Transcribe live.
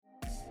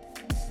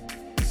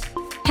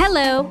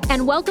Hello,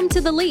 and welcome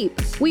to The Leap.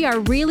 We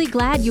are really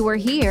glad you are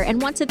here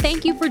and want to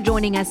thank you for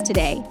joining us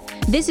today.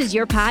 This is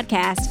your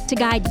podcast to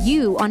guide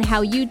you on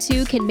how you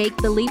too can make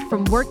the leap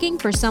from working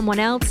for someone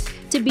else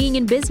to being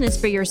in business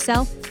for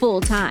yourself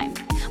full time.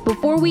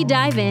 Before we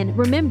dive in,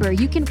 remember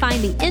you can find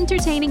the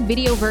entertaining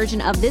video version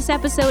of this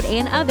episode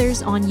and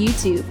others on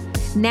YouTube.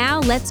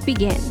 Now let's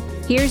begin.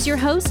 Here's your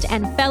host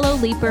and fellow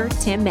leaper,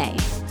 Tim May.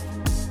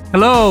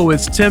 Hello,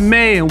 it's Tim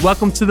May, and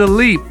welcome to The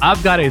Leap.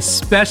 I've got a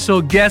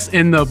special guest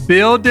in the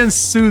building,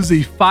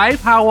 Susie Fife.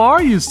 How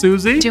are you,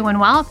 Susie? Doing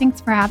well. Thanks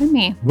for having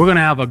me. We're going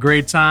to have a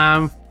great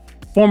time.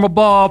 Former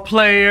ball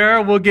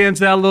player, we'll get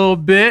into that a little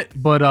bit,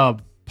 but a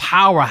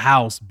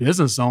powerhouse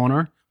business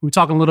owner. We were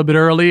talking a little bit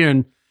earlier,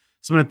 and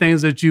some of the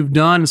things that you've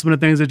done and some of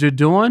the things that you're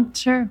doing.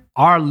 Sure.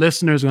 Our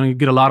listeners are going to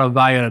get a lot of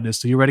value out of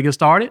this. So you ready to get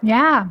started?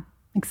 Yeah,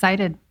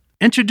 excited.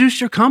 Introduce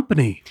your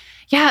company.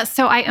 Yeah,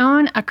 so I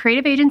own a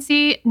creative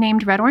agency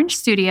named Red Orange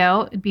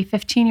Studio. It'd be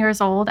 15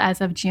 years old as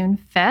of June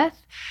 5th.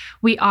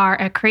 We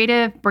are a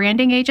creative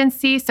branding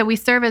agency, so we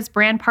serve as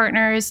brand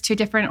partners to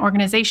different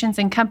organizations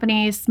and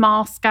companies,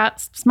 small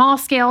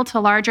scale to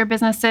larger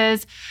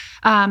businesses,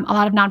 a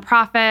lot of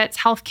nonprofits,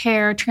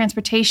 healthcare,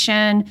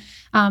 transportation,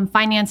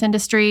 finance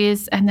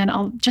industries, and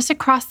then just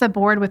across the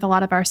board with a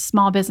lot of our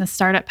small business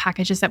startup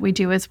packages that we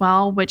do as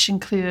well, which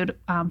include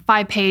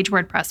 5-page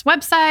WordPress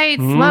websites,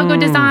 logo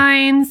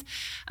designs.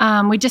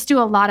 We just do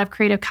a lot of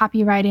creative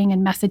copywriting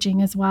and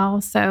messaging as well.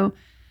 So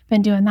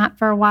been doing that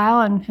for a while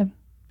and have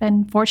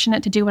been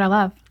fortunate to do what I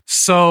love.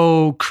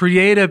 So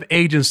creative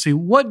agency,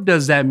 what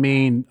does that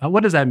mean?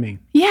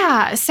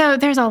 Yeah, so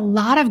there's a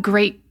lot of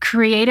great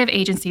creative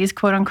agencies,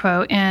 quote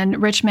unquote, in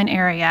Richmond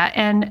area.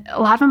 And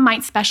a lot of them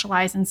might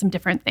specialize in some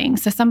different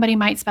things. So somebody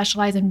might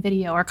specialize in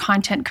video or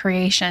content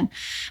creation.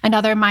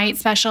 Another might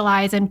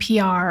specialize in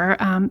PR,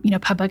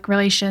 public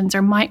relations,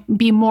 or might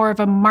be more of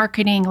a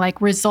marketing,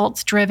 like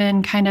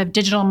results-driven kind of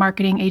digital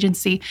marketing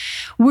agency.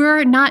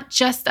 We're not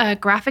just a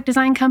graphic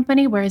design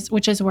company,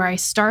 which is where I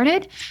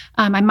started.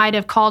 I might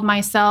have called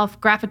myself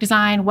graphic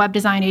design, web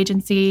design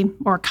agency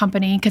or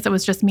company because it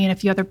was just me and a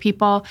few other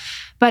people.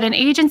 But an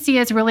agency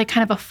is really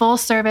kind of a full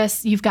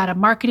service. You've got a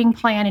marketing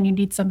plan and you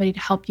need somebody to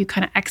help you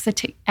kind of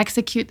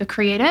execute the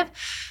creative.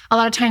 A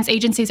lot of times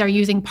agencies are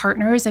using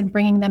partners and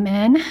bringing them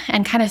in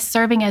and kind of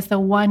serving as the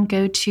one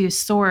go-to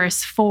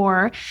source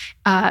for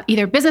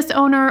either business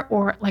owner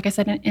or, like I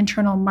said, an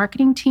internal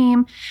marketing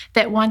team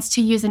that wants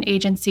to use an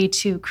agency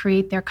to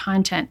create their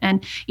content.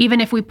 And even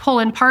if we pull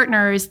in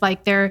partners,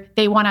 like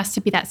they want us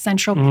to be that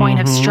central point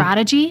of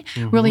strategy,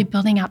 really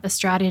building out the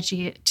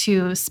strategy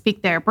to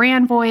speak their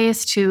brand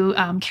voice, to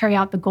carry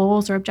out the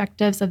goals or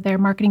objectives of their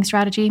marketing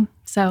strategy.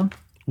 So,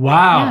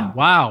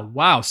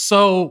 wow.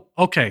 So,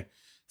 okay.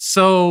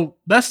 So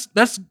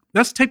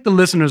let's take the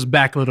listeners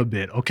back a little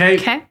bit, okay?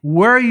 Okay.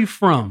 Where are you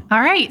from?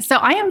 All right. So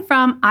I am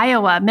from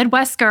Iowa,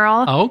 Midwest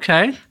girl.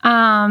 Okay.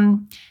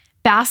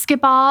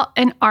 Basketball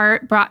and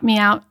art brought me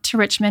out to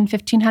Richmond,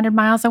 1,500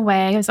 miles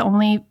away. I was the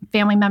only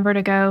family member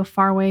to go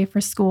far away for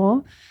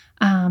school,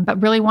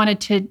 but really wanted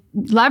to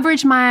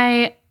leverage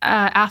my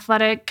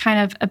athletic kind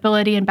of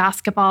ability in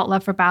basketball,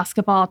 love for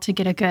basketball, to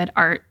get a good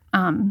art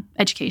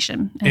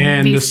education.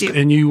 And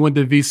you went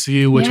to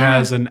VCU, which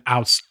has an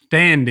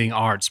outstanding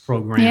arts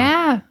program.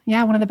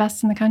 Yeah, one of the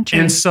best in the country.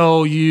 And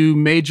so you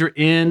major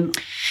in?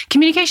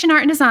 Communication,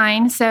 art, and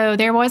design. So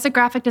there was a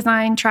graphic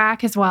design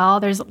track as well.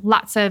 There's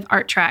lots of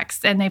art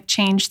tracks, and they've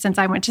changed since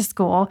I went to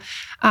school.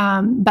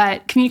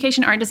 But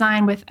communication, art,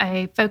 design with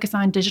a focus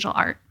on digital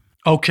art.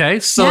 Okay,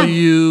 so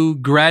you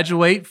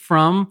graduate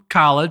from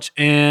college,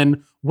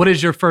 and what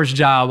is your first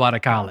job out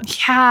of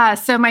college? Yeah,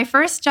 so my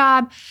first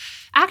job,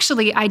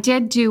 actually, I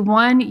did do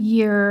 1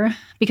 year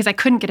because I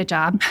couldn't get a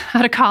job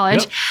out of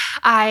college. Yep.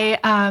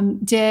 I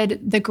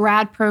did the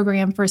grad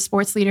program for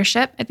sports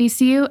leadership at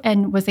VCU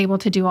and was able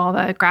to do all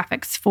the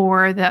graphics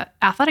for the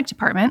athletic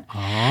department.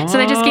 So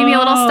they just gave me a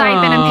little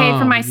stipend and paid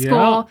for my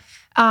school.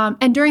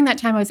 And during that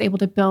time, I was able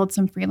to build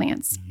some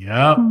freelance.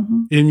 Yep.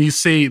 And you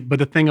see, but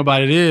the thing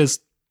about it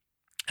is,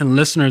 and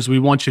listeners, we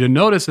want you to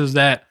notice is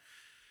that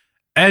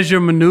as you're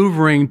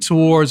maneuvering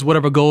towards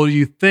whatever goal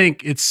you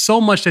think, it's so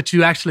much that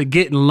you actually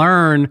get and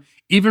learn,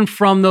 even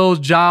from those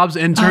jobs,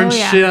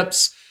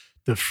 internships,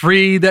 the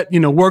free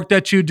work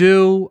that you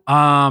do,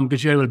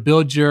 because you're able to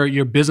build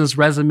your business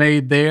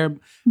resume there.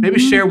 Maybe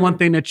share one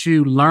thing that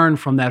you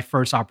learned from that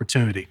first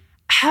opportunity.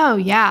 Oh,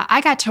 yeah.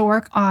 I got to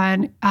work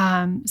on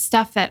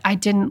stuff that I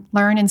didn't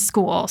learn in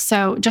school.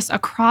 So just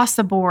across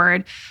the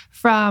board,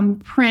 from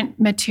print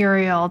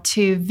material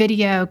to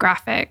video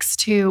graphics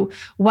to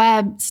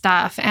web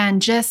stuff,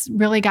 and just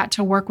really got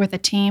to work with a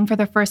team for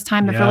the first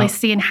time of really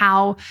seeing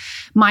how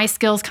my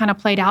skills kind of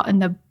played out in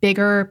the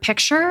bigger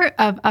picture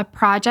of a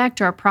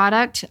project or a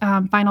product,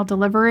 final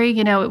delivery.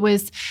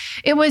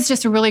 It was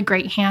just a really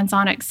great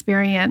hands-on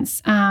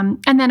experience.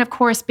 And then, of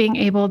course, being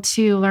able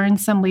to learn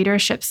some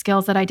leadership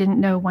skills that I didn't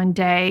know one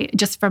day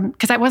because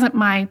that wasn't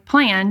my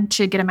plan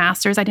to get a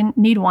master's. I didn't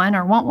need one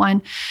or want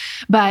one,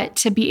 but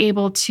to be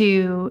able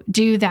to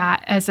do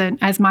that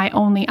as my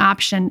only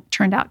option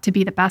turned out to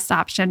be the best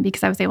option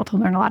because I was able to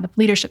learn a lot of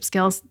leadership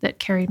skills that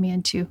carried me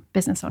into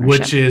business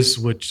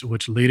ownership.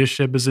 Which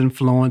leadership is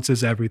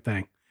influences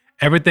everything.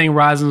 Everything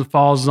rises and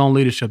falls on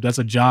leadership. That's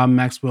a John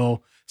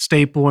Maxwell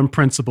staple and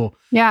principle.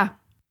 Yeah.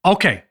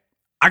 Okay.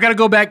 I got to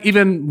go back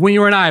even when you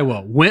were in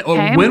Iowa.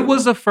 When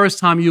was the first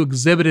time you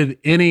exhibited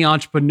any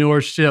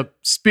entrepreneurship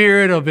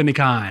spirit of any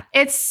kind?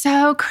 It's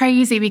so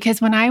crazy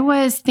because when I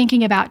was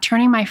thinking about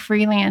turning my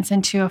freelance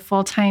into a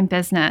full-time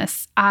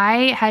business,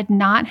 I had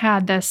not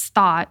had this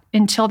thought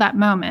until that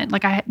moment.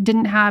 Like I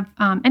didn't have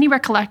any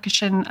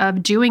recollection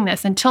of doing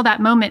this until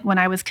that moment when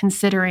I was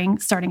considering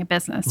starting a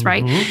business,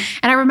 right?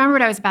 And I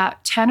remembered I was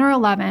about 10 or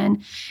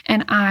 11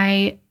 and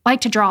I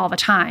like to draw all the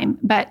time,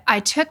 but I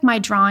took my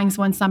drawings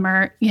one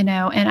summer, and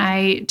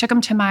I took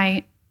them to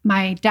my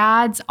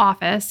dad's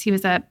office. He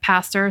was a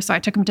pastor, so I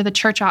took him to the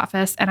church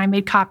office and I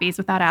made copies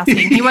without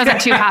asking. He wasn't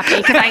too happy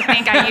because I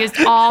think I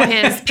used all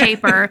his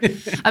paper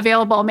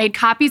available, made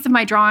copies of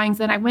my drawings,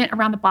 and I went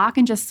around the block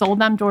and just sold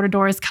them door to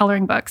door as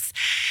coloring books.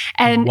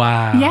 And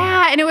wow.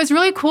 Yeah, and it was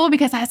really cool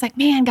because I was like,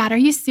 man, God, are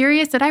you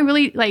serious? Did I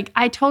really,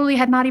 I totally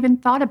had not even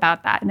thought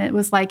about that. And it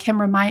was like him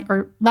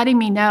letting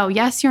me know,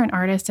 yes, you're an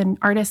artist and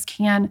artists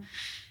can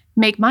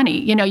make money.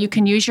 You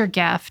can use your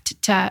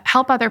gift to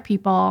help other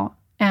people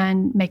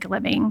and make a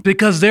living.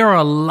 Because there are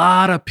a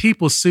lot of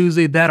people,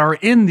 Susie, that are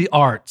in the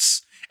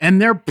arts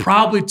and they're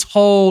probably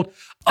told,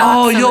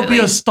 you'll be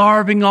a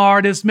starving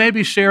artist.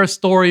 Maybe share a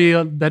story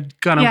that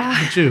kind of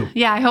with you.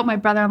 Yeah, I hope my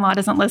brother-in-law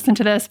doesn't listen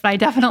to this, but I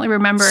definitely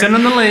remember. Send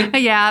him the link.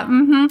 Yeah.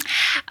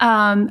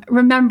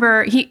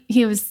 Remember, he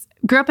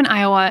grew up in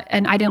Iowa,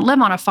 and I didn't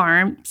live on a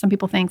farm. Some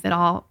people think that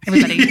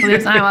everybody who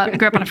lives in Iowa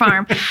grew up on a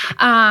farm.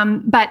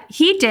 But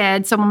he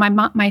did. So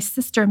when my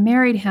sister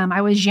married him,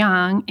 I was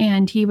young,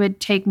 and he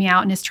would take me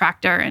out in his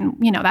tractor. And,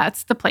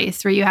 that's the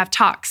place where you have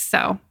talks.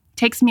 So he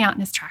takes me out in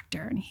his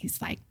tractor, and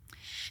he's like,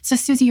 so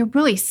Susie, you're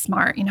really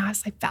smart. I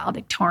was like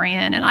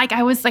valedictorian, and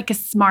I was like a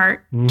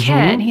smart kid.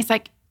 And he's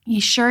like, you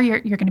sure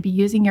you're going to be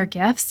using your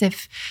gifts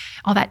if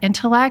all that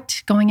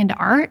intellect going into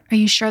art? Are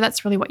you sure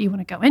that's really what you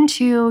want to go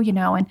into?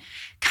 And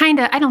kind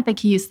of, I don't think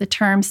he used the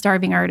term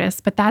starving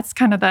artist, but that's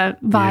kind of the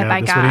vibe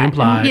I got. What he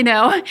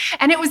implied.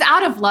 And it was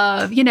out of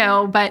love,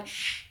 but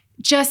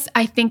just,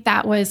 I think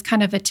that was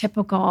kind of a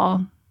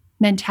typical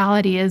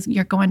mentality is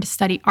you're going to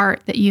study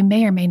art that you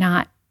may or may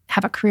not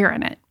have a career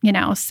in it,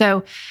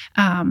 So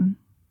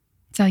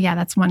yeah,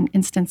 that's one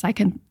instance I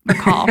can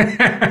recall.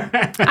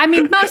 I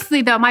mean,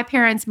 mostly though, my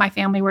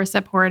family were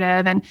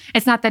supportive, and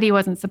it's not that he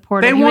wasn't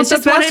supportive. They want the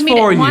best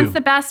for you. Wants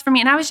the best for me.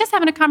 And I was just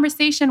having a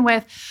conversation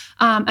with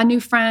a new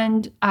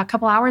friend a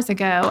couple hours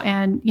ago,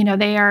 and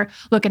they are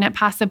looking at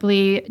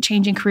possibly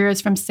changing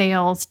careers from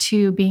sales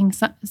to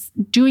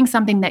doing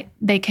something that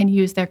they can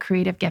use their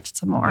creative gifts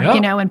some more,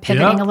 and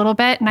pivoting a little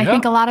bit. And I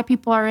think a lot of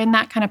people are in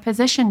that kind of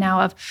position now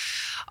of,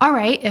 all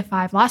right, if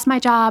I've lost my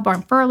job or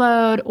I'm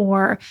furloughed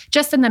or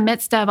just in the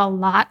midst of a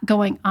lot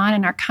going on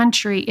in our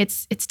country,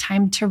 it's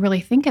time to really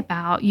think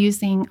about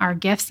using our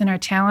gifts and our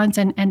talents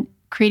and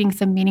creating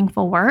some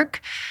meaningful work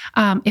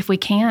if we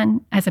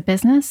can as a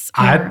business.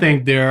 I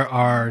think there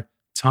are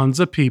tons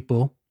of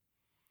people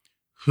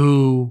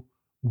who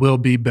will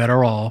be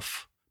better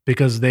off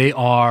because they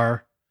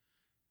are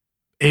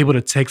able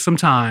to take some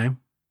time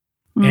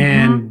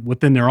and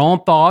within their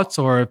own thoughts,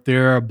 or if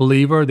they're a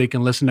believer, they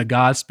can listen to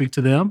God speak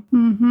to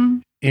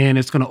them. And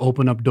it's going to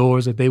open up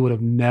doors that they would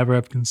have never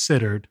have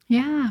considered.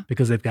 Yeah.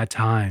 Because they've got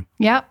time.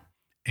 Yep.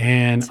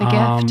 And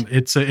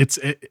it's a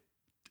gift.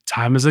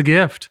 Time is a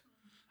gift.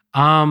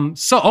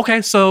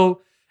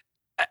 So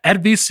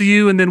at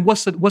VCU, and then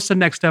what's the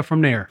next step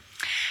from there?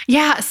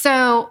 Yeah.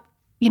 So,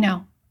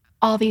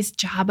 all these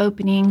job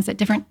openings at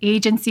different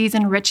agencies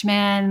in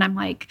Richmond. And I'm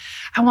like,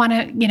 I want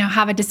to,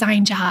 have a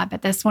design job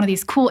at one of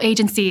these cool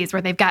agencies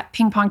where they've got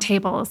ping pong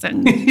tables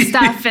and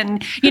stuff.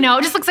 And, it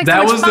just looks like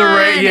that so much was fun. The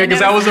rave. Yeah, because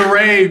that was a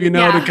rave, to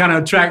kind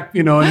of attract,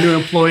 new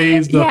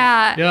employees.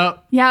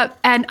 Yep.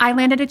 And I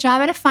landed a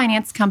job at a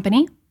finance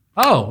company.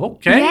 Oh,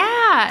 okay.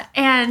 Yeah.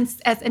 And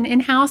as an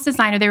in-house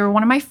designer, they were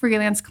one of my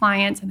freelance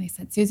clients. And they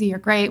said, Susie, you're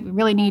great. We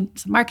really need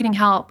some marketing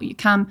help. Will you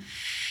come?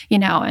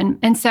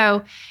 And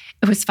so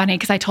it was funny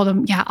because I told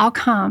them, yeah, I'll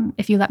come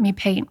if you let me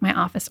paint my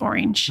office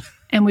orange.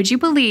 And would you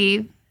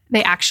believe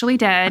they actually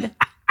did?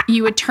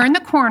 You would turn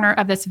the corner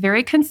of this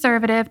very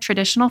conservative,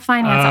 traditional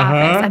finance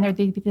office, and there'd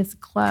be this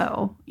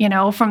glow,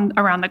 from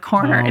around the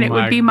corner. And it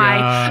would be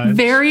my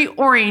very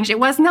orange. It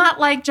was not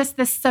like just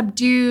this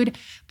subdued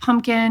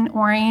pumpkin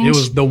orange. It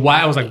was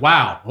I was like,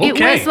 wow, okay. It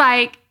was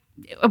like,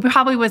 it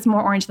probably was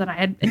more orange than I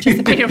had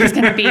anticipated it was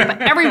going to be.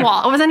 But every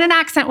wall, it wasn't an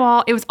accent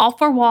wall. It was all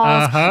four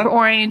walls were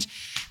orange.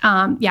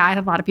 I had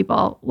a lot of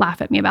people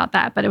laugh at me about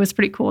that, but it was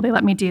pretty cool. They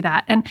let me do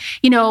that. And,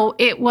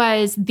 it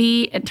was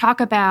talk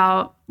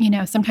about,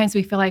 sometimes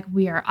we feel like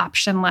we are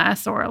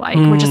optionless or like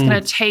we're just going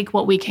to take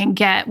what we can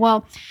get.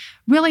 Well,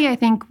 really, I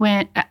think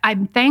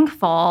I'm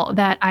thankful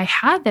that I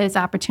had those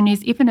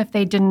opportunities, even if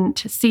they didn't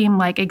seem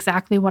like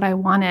exactly what I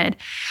wanted.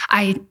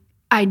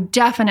 I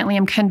definitely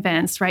am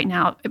convinced right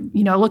now,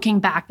 looking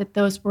back, that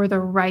those were the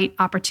right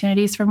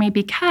opportunities for me,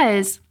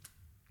 because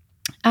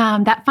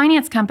that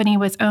finance company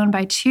was owned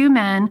by two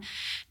men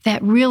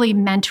that really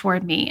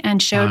mentored me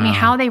and showed me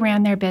how they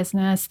ran their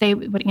business. They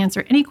would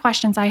answer any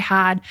questions I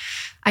had.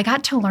 I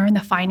got to learn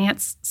the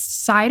finance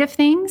side of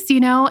things,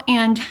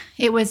 and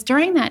it was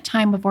during that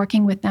time of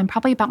working with them,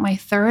 probably about my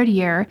third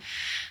year,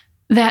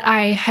 that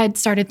I had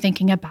started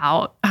thinking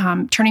about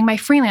turning my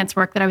freelance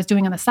work that I was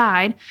doing on the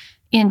side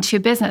into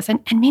business.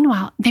 And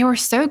meanwhile, they were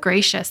so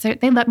gracious.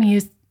 They let me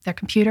use their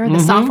computer, the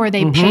software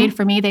they paid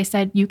for me. They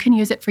said, you can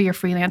use it for your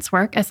freelance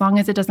work as long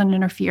as it doesn't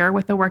interfere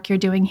with the work you're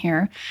doing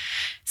here.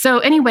 So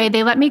anyway,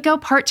 they let me go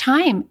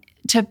part-time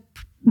to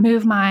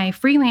move my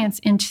freelance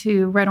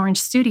into Red Orange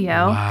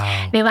Studio.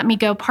 Wow. They let me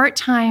go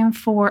part-time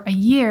for a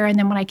year. And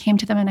then when I came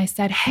to them and I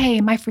said,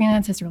 hey, my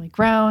freelance has really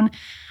grown,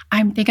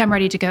 I think I'm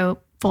ready to go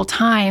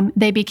full-time,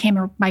 they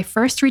became my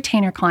first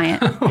retainer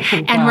client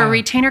and were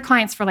retainer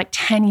clients for like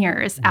 10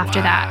 years after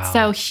that.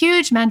 So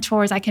huge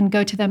mentors. I can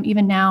go to them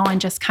even now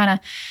and just kind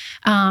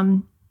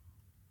of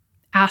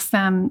ask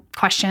them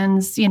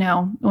questions.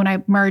 When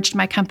I merged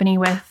my company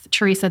with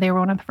Teresa, they were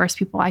one of the first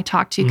people I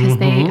talked to, because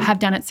they have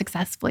done it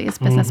successfully as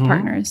business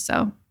partners.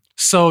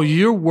 So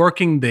you're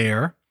working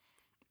there,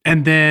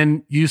 and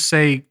then you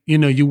say,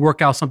 you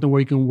work out something where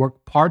you can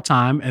work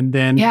part-time and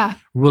then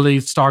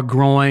really start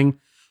growing.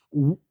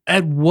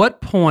 At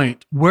what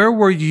point, where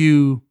were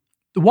you?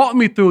 Walk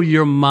me through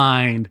your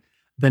mind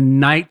the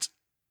night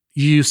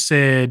you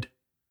said,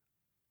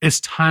 it's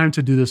time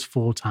to do this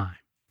full time.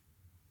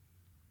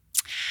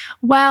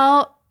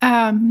 Well,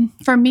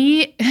 for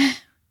me,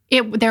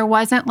 there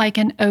wasn't like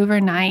an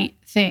overnight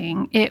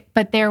thing,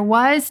 but there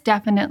was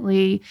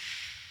definitely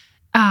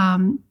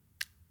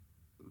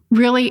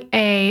really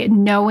a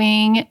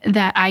knowing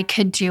that I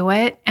could do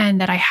it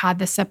and that I had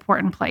the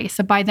support in place.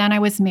 So by then I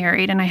was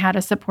married and I had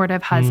a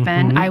supportive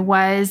husband. I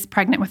was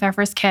pregnant with our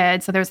first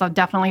kid. So there's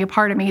definitely a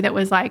part of me that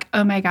was like,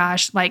 oh my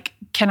gosh, like,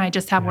 can I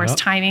just have worse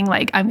timing?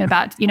 Like I'm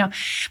about,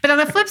 but on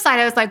the flip side,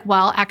 I was like,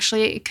 well,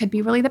 actually it could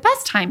be really the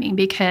best timing,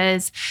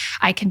 because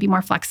I can be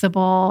more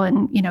flexible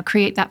and,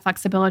 create that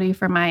flexibility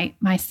for my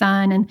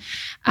son,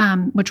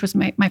 and which was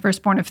my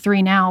firstborn of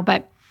 3 now.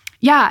 But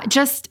yeah,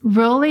 just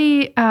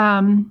really,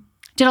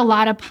 did a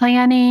lot of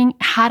planning,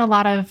 had a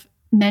lot of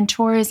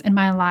mentors in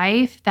my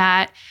life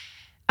that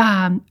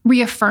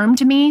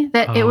reaffirmed me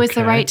that it was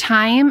the right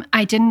time.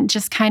 I didn't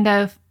just kind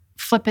of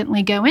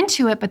flippantly go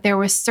into it, but there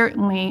was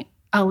certainly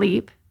a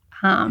leap,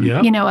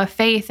 of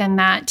faith in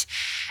that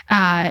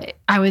I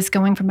was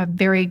going from a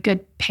very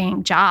good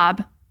paying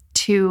job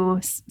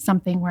to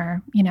something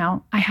where,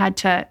 I had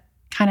to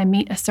kind of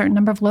meet a certain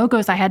number of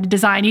logos I had to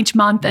design each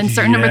month and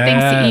certain number of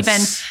things to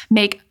even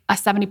make a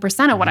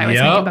 70% of what I was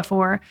making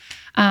before.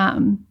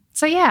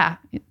 So yeah,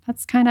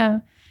 that's kind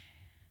of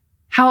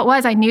how it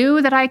was. I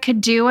knew that I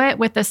could do it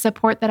with the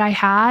support that I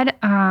had,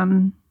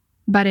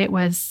 but it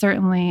was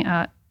certainly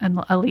a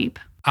leap.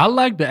 I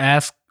like to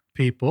ask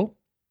people,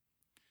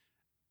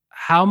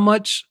 how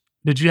much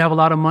did you have a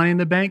lot of money in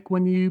the bank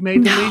when you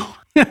made the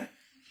leap?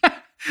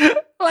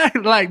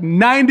 Like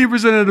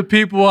 90% of the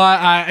people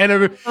I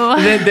interview,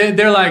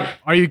 they're like,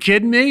 are you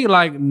kidding me?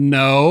 Like,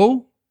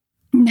 no.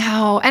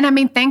 And I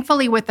mean,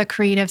 thankfully with the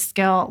creative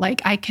skill,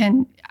 like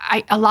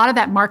a lot of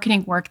that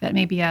marketing work that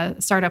maybe a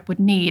startup would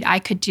need, I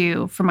could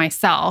do for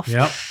myself. So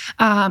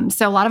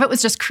a lot of it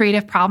was just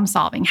creative problem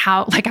solving.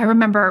 I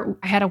remember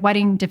I had a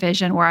wedding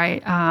division where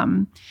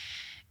I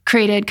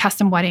created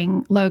custom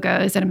wedding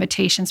logos and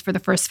invitations for the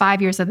first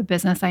 5 years of the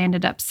business. I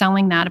ended up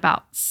selling that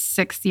about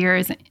 6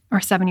 years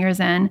or 7 years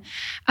in.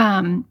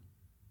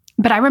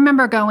 But I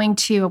remember going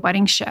to a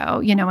wedding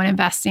show, and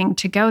investing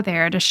to go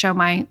there to show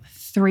my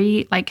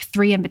three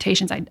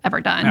invitations I'd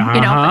ever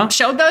done.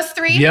 Showed those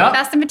 3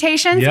 best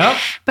invitations.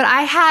 But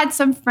I had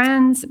some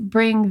friends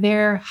bring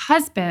their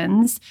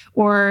husbands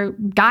or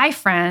guy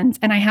friends,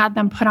 and I had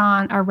them put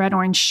on a red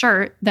orange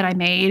shirt that I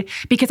made,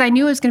 because I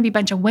knew it was going to be a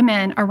bunch of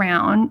women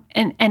around,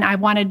 and I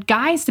wanted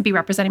guys to be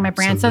representing my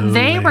brand. Absolutely. So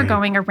they were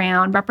going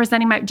around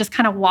representing just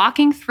kind of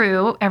walking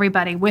through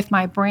everybody with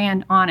my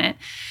brand on it,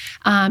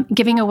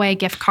 giving away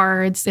gift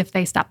cards if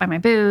they stop by my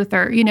booth,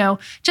 or,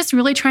 just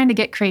really trying to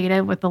get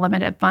creative with the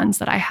limited funds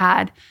that I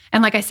had.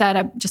 And like I said,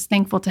 I'm just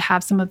thankful to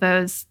have some of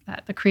those,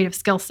 the creative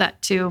skill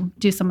set to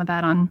do some of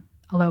that on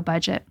a low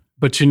budget.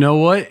 But you know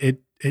what?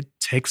 It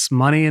takes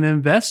money in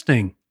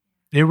investing.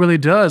 It really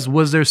does.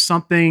 Was there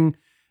something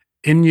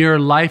in your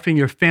life, in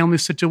your family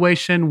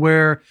situation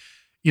where,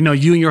 you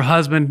and your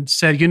husband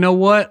said, you know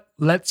what,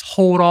 let's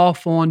hold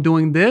off on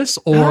doing this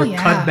or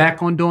cut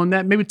back on doing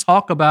that? Maybe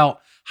talk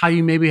about how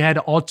you maybe had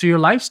to alter your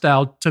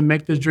lifestyle to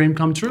make this dream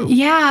come true.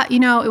 Yeah,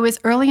 it was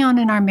early on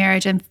in our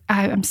marriage, and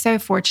I'm so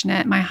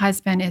fortunate. My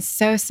husband is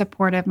so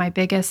supportive, my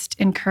biggest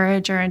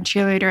encourager and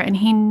cheerleader, and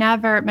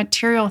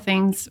material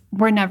things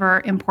were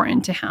never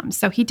important to him.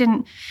 So he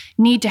didn't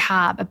need to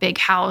have a big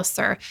house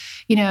or,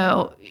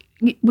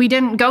 we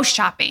didn't go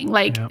shopping.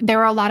 Like Yep. there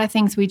were a lot of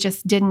things we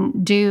just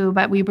didn't do,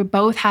 but we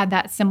both had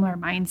that similar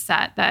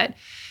mindset that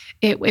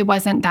it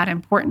wasn't that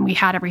important. We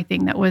had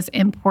everything that was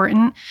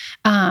important.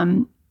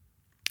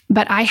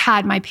 But I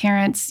had my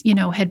parents,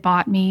 had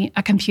bought me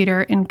a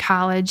computer in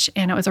college,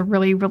 and it was a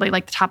really, really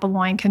like the top of the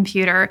line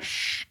computer.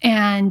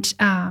 And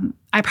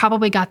I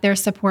probably got their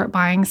support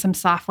buying some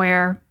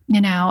software,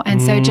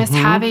 and so just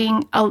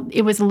having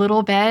it was a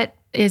little bit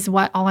is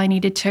what all I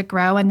needed to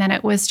grow. And then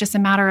it was just a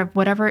matter of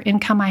whatever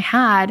income I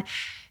had.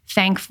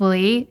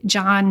 Thankfully,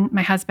 John,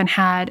 my husband,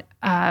 had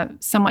a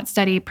somewhat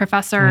steady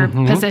professor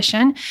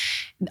position.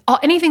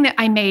 Anything that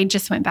I made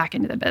just went back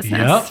into the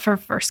business for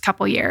the first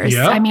couple years.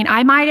 Yep. I mean,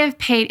 I might have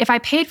paid, if I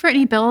paid for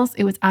any bills,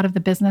 it was out of the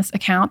business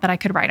account that I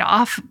could write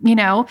off,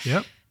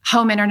 Yep.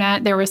 Home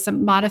internet. There was a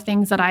lot of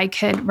things that I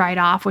could write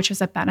off, which was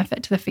a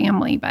benefit to the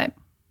family, but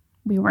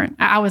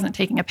I wasn't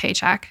taking a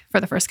paycheck for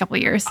the first couple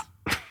of years.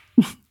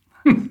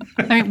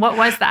 I mean, what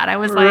was that? I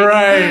was like,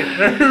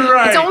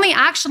 Right. It's only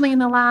actually in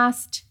the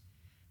last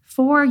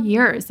 4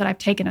 years that I've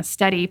taken a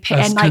steady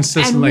pay and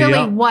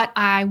really what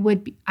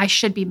I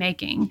should be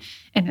making.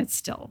 And it's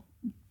still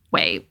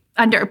way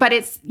under, but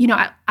it's,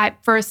 I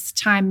first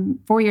time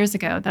 4 years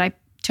ago that I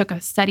took a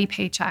steady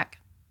paycheck,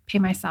 pay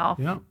myself.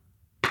 Yeah.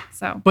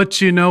 So, But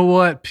you know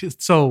what?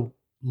 So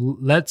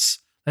let's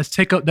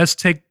take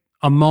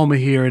a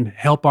moment here and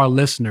help our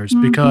listeners,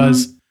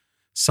 because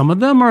some of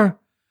them are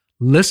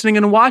listening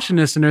and watching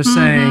this and they're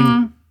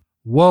saying,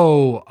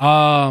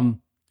 whoa,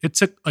 it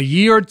took a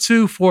year or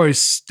two for a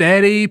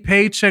steady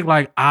paycheck.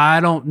 Like, I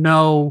don't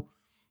know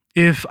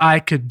if I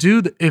could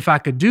do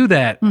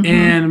that.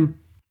 And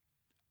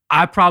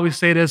I probably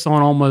say this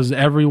on almost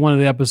every one of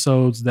the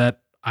episodes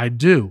that I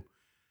do.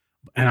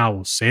 And I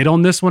will say it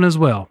on this one as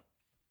well.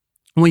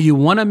 When you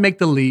want to make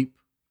the leap,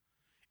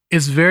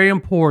 it's very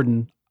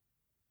important,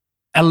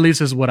 at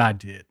least is what I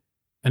did,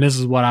 and this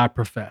is what I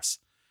profess,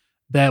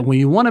 that when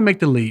you want to make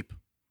the leap,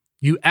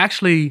 you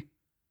actually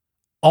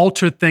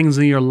alter things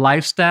in your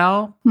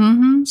lifestyle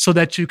so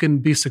that you can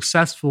be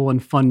successful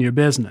and fund your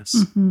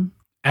business,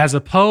 as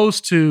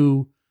opposed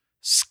to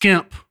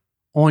skimp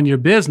on your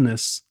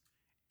business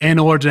in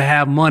order to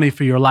have money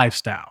for your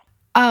lifestyle.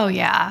 Oh,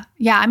 yeah.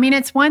 Yeah. I mean,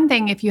 it's one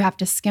thing if you have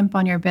to skimp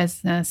on your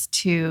business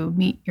to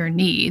meet your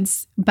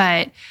needs,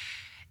 but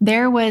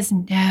there was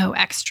no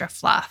extra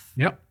fluff.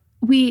 Yep.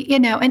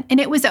 And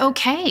it was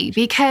okay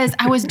because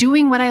I was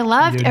doing what I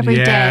loved every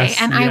day,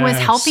 and I was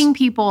helping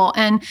people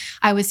and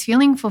I was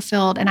feeling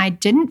fulfilled. And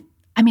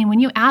when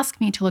you ask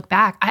me to look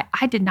back,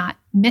 I did not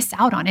miss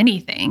out on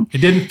anything. It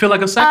didn't feel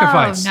like a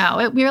sacrifice. Oh, no,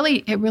 it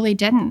really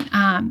didn't.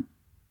 And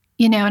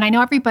I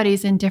know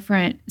everybody's in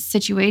different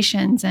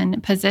situations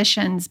and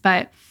positions,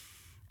 but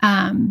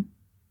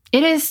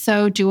it is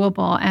so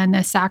doable and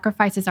the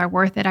sacrifices are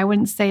worth it. I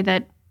wouldn't say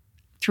that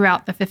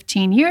throughout the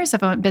 15 years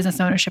of business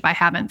ownership, I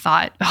haven't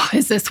thought,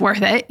 is this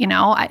worth it?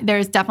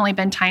 There's definitely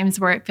been times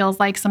where it feels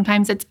like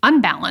sometimes it's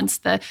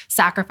unbalanced, the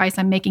sacrifice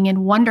I'm making,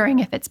 and wondering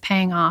if it's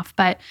paying off.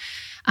 But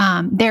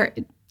there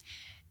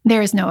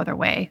is no other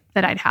way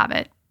that I'd have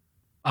it.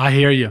 I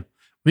hear you.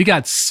 We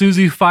got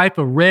Susie Fife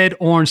of Red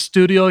Orange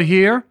Studio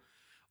here.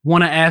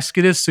 Want to ask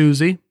you this,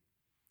 Susie.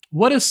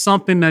 What is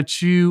something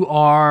that you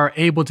are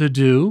able to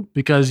do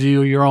because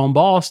you're your own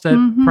boss that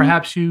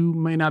perhaps you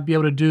may not be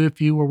able to do if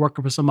you were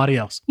working for somebody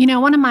else?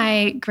 One of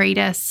my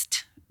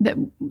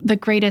the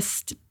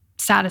greatest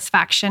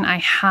satisfaction I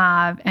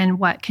have and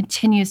what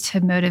continues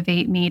to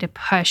motivate me to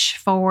push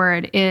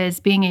forward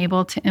is being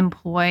able to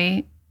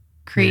employ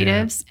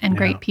creatives and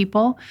great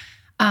people.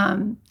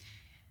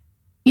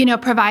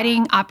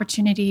 Providing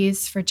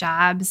opportunities for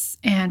jobs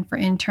and for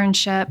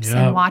internships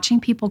and watching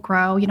people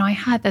grow. I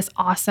had this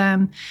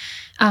awesome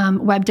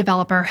web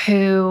developer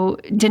who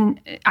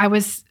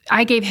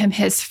I gave him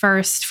his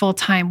first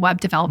full-time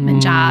web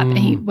development job, and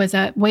he was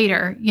a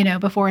waiter,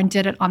 before, and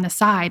did it on the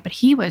side, but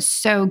he was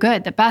so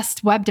good. The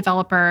best web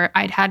developer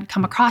I'd had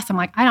come across. I'm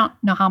like, I don't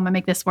know how I'm gonna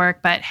make this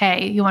work, but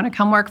hey, you want to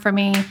come work for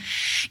me?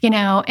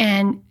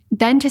 And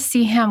then to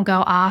see him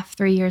go off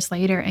 3 years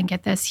later and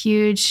get this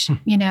huge,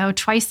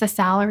 twice the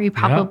salary,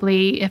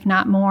 probably, if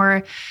not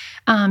more,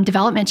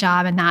 development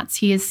job. And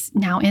he is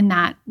now in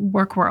that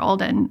work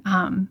world. And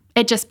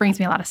it just brings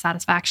me a lot of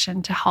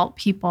satisfaction to help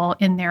people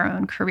in their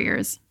own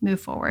careers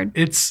move forward.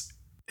 It's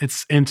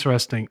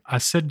interesting. I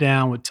sit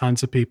down with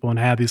tons of people and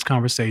have these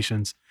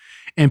conversations.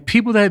 And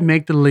people that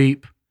make the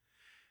leap,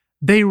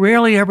 they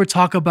rarely ever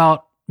talk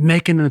about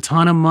making a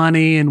ton of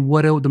money and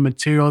the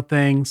material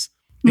things.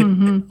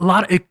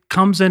 It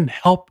comes in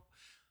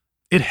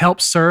it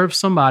helps serve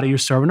somebody. You're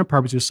serving a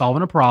purpose. You're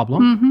solving a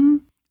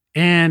problem,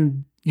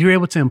 and you're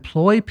able to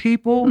employ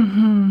people.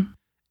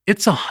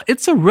 It's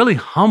a really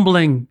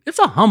humbling. It's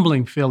a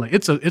humbling feeling.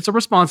 It's a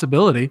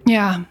responsibility.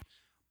 Yeah,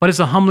 but it's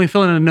a humbling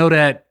feeling to know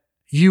that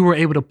you were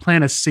able to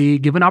plant a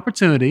seed, give an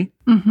opportunity,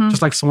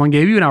 just like someone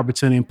gave you an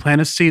opportunity, and plant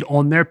a seed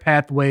on their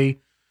pathway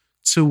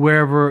to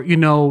wherever it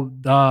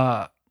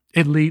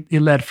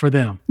led for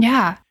them.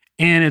 Yeah,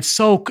 and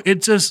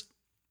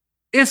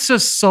it's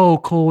just so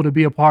cool to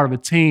be a part of a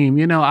team.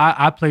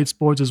 I played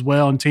sports as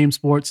well and team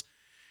sports.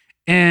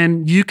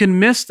 And you can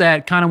miss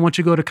that kind of once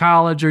you go to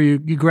college or you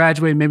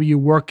graduate, maybe you're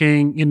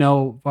working,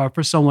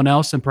 for someone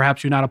else and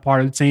perhaps you're not a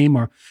part of the team,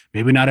 or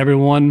maybe not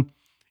everyone,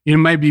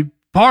 might be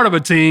part of a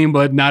team,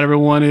 but not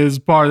everyone is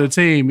part of the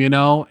team,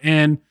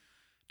 and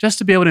just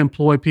to be able to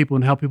employ people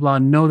and help people out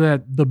and know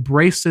that the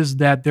braces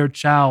that their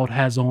child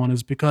has on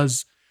is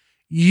because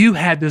you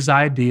had this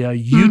idea,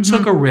 you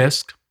took a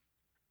risk,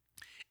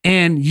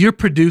 and you're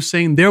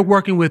producing, they're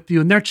working with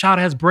you, and their child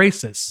has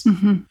braces.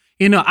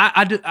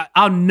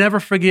 I'll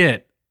never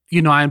forget,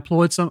 I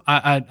employed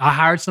I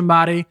hired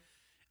somebody.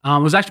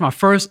 It was actually my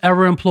first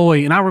ever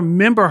employee. And I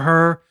remember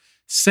her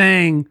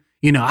saying,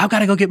 I've got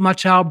to go get my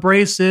child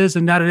braces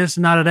and not of this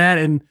and not of that.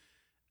 And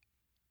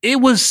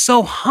it was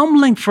so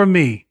humbling for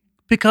me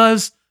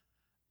because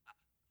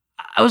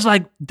I was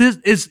like,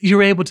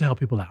 you're able to help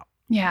people out.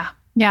 Yeah.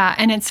 Yeah.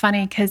 And it's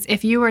funny because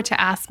if you were to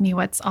ask me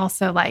what's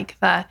also like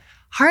the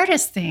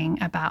hardest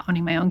thing about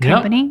owning my own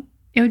company,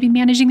 it would be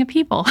managing the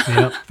people.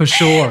 Yeah, for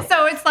sure.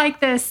 So it's like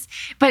this,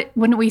 but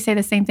wouldn't we say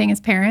the same thing as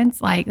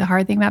parents? Like the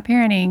hard thing about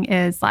parenting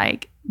is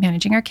like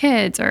managing our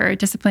kids or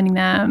disciplining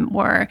them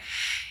or,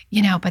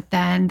 but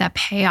then the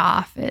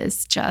payoff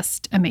is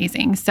just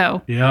amazing.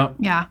 So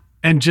yeah.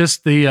 And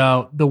just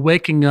the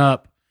waking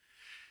up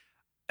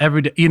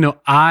every day.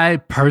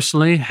 I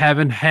personally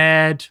haven't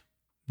had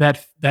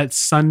that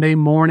Sunday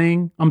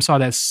morning. I'm sorry,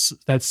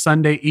 that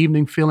Sunday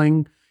evening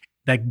feeling,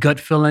 that gut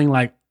feeling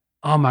like,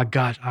 oh my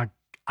gosh, I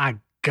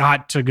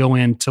got to go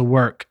into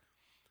work.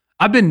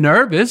 I've been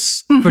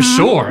nervous for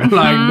sure.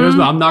 Like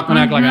I'm not going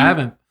to act like I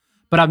haven't,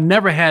 but I've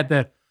never had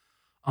that.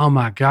 Oh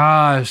my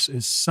gosh,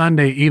 it's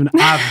Sunday evening.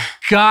 I've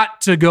got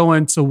to go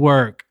into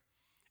work,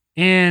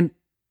 and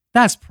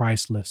that's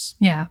priceless.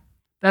 Yeah,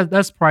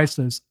 that's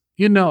priceless.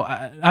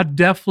 I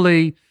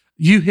definitely,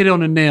 you hit it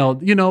on the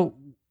nail.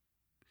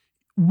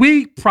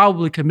 We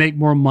probably could make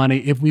more money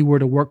if we were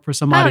to work for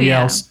somebody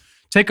else.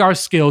 Take our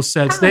skill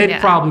sets; they'd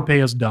probably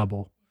pay us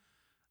double.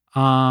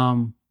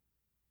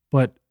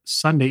 But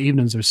Sunday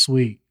evenings are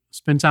sweet.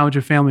 Spend time with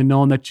your family,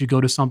 knowing that you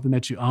go to something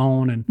that you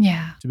own and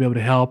to be able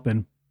to help.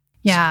 And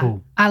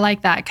cool. I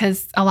like that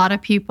because a lot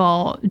of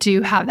people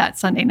do have that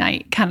Sunday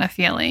night kind of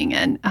feeling.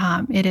 And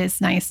it is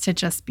nice to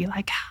just be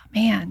like, oh,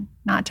 man,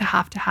 not to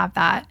have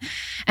that.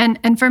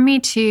 And for me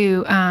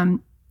too,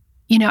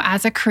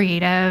 as a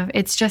creative,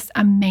 it's just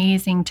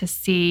amazing to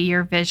see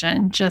your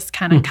vision just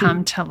kind of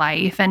come to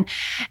life. And,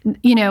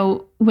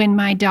 when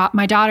my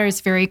daughter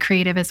is very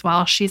creative as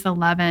well, she's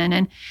 11,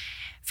 and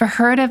for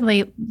her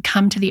to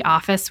come to the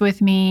office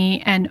with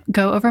me and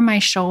go over my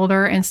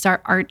shoulder and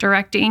start art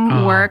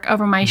directing work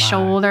over my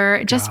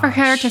shoulder, just for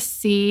her to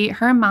see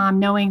her mom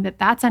knowing that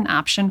that's an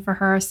option for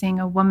her, seeing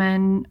a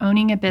woman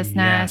owning a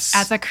business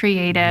as a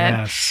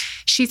creative.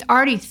 She's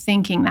already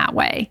thinking that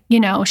way,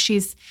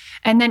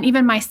 and then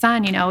even my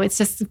son, it's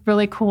just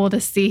really cool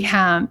to see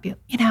him be,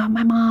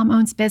 my mom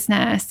owns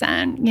business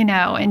and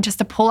just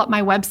to pull up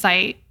my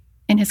website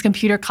in his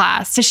computer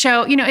class to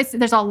show,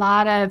 there's a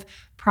lot of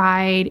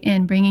pride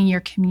in bringing your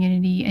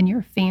community and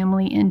your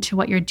family into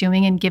what you're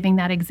doing and giving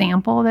that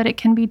example that it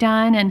can be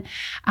done. And,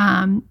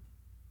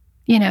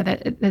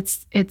 that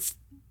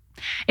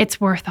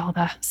it's worth all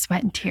the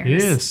sweat and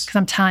tears. Yes. Because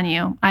I'm telling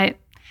you,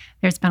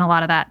 there's been a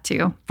lot of that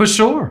too. For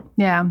sure.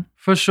 Yeah.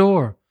 For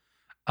sure.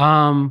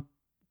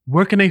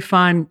 Where can they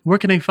find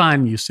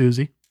you,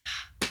 Susie?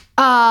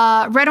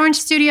 Red Orange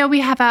Studio. We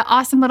have an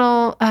awesome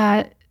little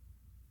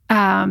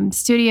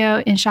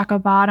studio in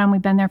Shockoe Bottom.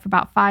 We've been there for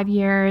about 5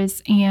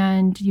 years,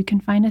 and you can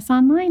find us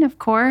online, of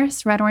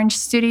course,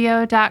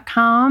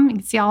 redorangestudio.com. You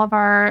can see all of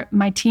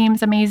my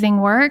team's amazing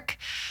work,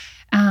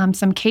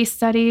 some case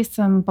studies,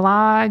 some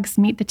blogs,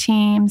 meet the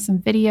team, some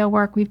video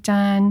work we've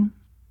done,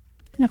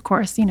 and of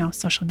course,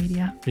 social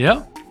media.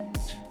 Yep.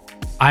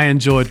 I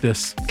enjoyed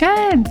this.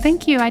 Good.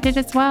 Thank you. I did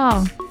as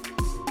well.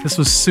 This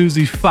was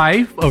Susie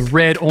Fife of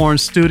Red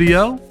Orange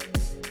Studio,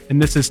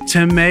 and this is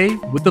Tim May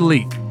with The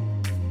Leap.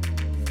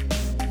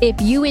 If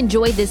you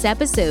enjoyed this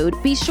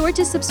episode, be sure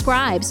to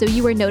subscribe so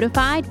you are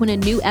notified when a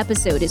new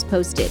episode is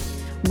posted.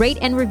 Rate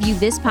and review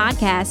this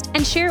podcast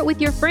and share it with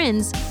your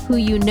friends who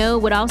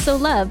would also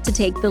love to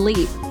take the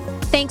leap.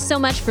 Thanks so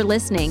much for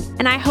listening,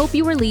 and I hope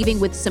you are leaving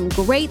with some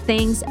great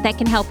things that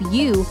can help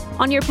you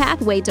on your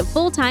pathway to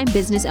full-time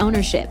business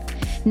ownership.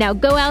 Now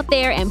go out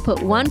there and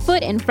put one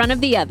foot in front of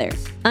the other.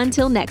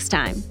 Until next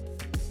time.